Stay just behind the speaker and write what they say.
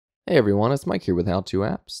Hey everyone, it's Mike here with How To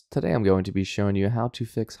Apps. Today I'm going to be showing you how to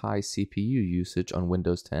fix high CPU usage on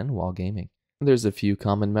Windows 10 while gaming. There's a few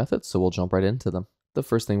common methods, so we'll jump right into them. The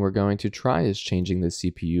first thing we're going to try is changing the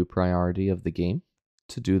CPU priority of the game.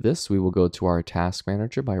 To do this, we will go to our Task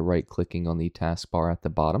Manager by right-clicking on the taskbar at the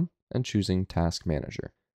bottom and choosing Task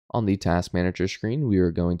Manager. On the Task Manager screen, we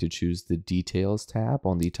are going to choose the Details tab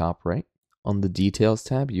on the top right. On the Details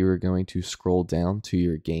tab, you are going to scroll down to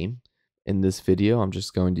your game. In this video, I'm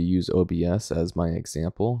just going to use OBS as my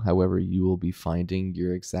example. However, you will be finding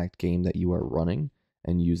your exact game that you are running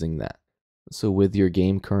and using that. So with your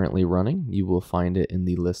game currently running, you will find it in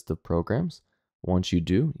the list of programs. Once you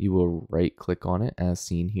do, you will right click on it as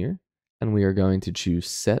seen here, and we are going to choose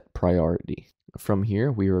Set Priority. From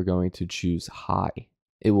here, we are going to choose High.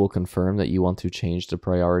 It will confirm that you want to change the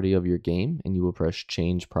priority of your game, and you will press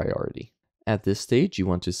Change Priority. At this stage, you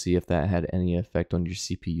want to see if that had any effect on your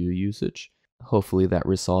CPU usage. Hopefully that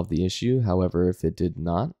resolved the issue. However, if it did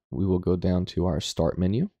not, we will go down to our Start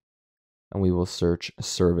menu and we will search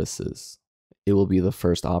Services. It will be the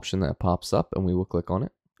first option that pops up and we will click on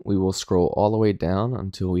it. We will scroll all the way down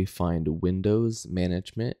until we find Windows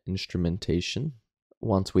Management Instrumentation.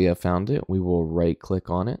 Once we have found it, we will right click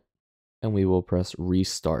on it and we will press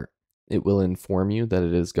Restart. It will inform you that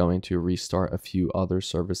it is going to restart a few other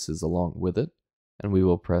services along with it, and we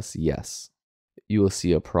will press Yes. You will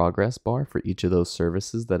see a progress bar for each of those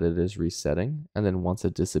services that it is resetting, and then once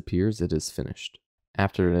it disappears, it is finished.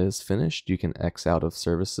 After it is finished, you can X out of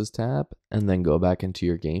Services tab, and then go back into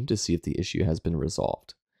your game to see if the issue has been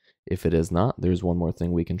resolved. If it is not, there's one more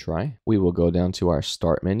thing we can try. We will go down to our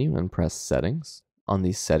Start menu and press Settings. On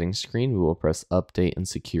the Settings screen, we will press Update and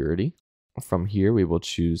Security. From here, we will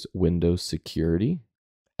choose Windows Security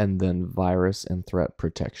and then Virus and Threat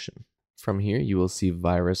Protection. From here, you will see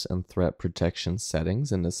Virus and Threat Protection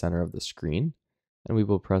settings in the center of the screen, and we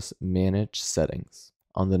will press Manage Settings.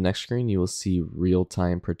 On the next screen, you will see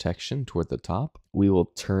Real-Time Protection toward the top. We will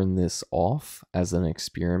turn this off as an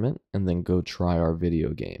experiment and then go try our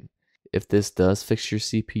video game. If this does fix your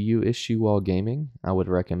CPU issue while gaming, I would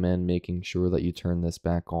recommend making sure that you turn this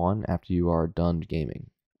back on after you are done gaming.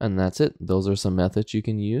 And that's it. Those are some methods you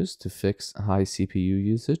can use to fix high CPU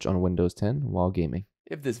usage on Windows 10 while gaming.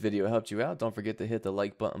 If this video helped you out, don't forget to hit the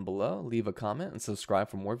like button below, leave a comment, and subscribe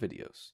for more videos.